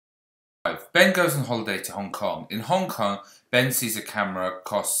Ben goes on holiday to Hong Kong. In Hong Kong, Ben sees a camera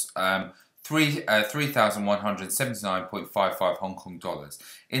costs 3,179.55 Hong Kong dollars.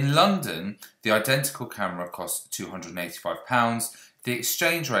 In London, the identical camera costs £285. The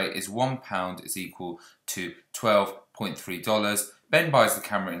exchange rate is £1 is equal to $12.3. Ben buys the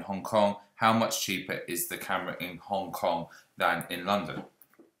camera in Hong Kong. How much cheaper is the camera in Hong Kong than in London?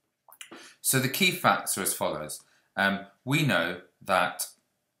 So the key facts are as follows. We know that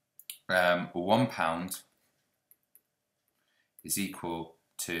 £1 is equal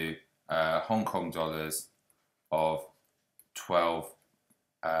to Hong Kong dollars of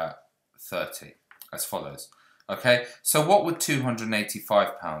 12.30 as follows. Okay, so what would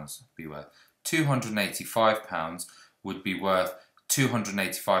 £285 be worth? £285 would be worth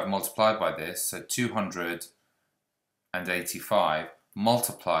 285 multiplied by this, so 285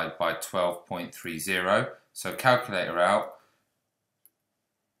 multiplied by 12.30. So calculator out.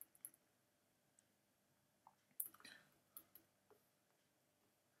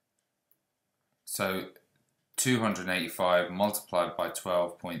 So 285 multiplied by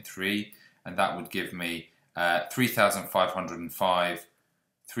 12.3, and that would give me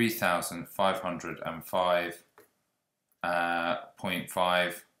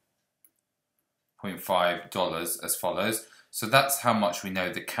 3,505.5 dollars as follows. So that's how much we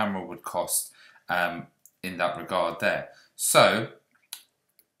know the camera would cost in that regard there. So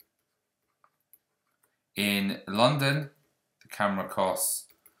in London, the camera costs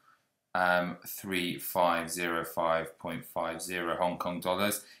 3,505.50 Hong Kong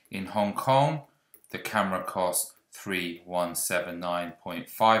dollars. In Hong Kong, the camera costs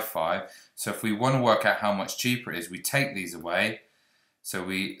 3,179.55. So if we want to work out how much cheaper it is, we take these away. So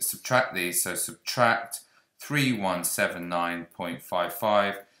we subtract these. So subtract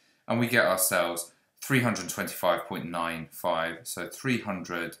 3,179.55, and we get ourselves 325.95. So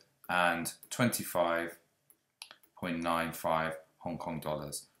 325.95 Hong Kong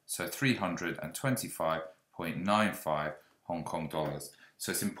dollars. So 325.95 Hong Kong dollars.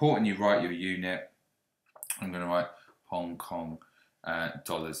 So it's important you write your unit. I'm going to write Hong Kong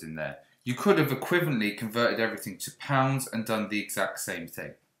dollars in there. You could have equivalently converted everything to pounds and done the exact same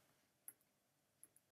thing.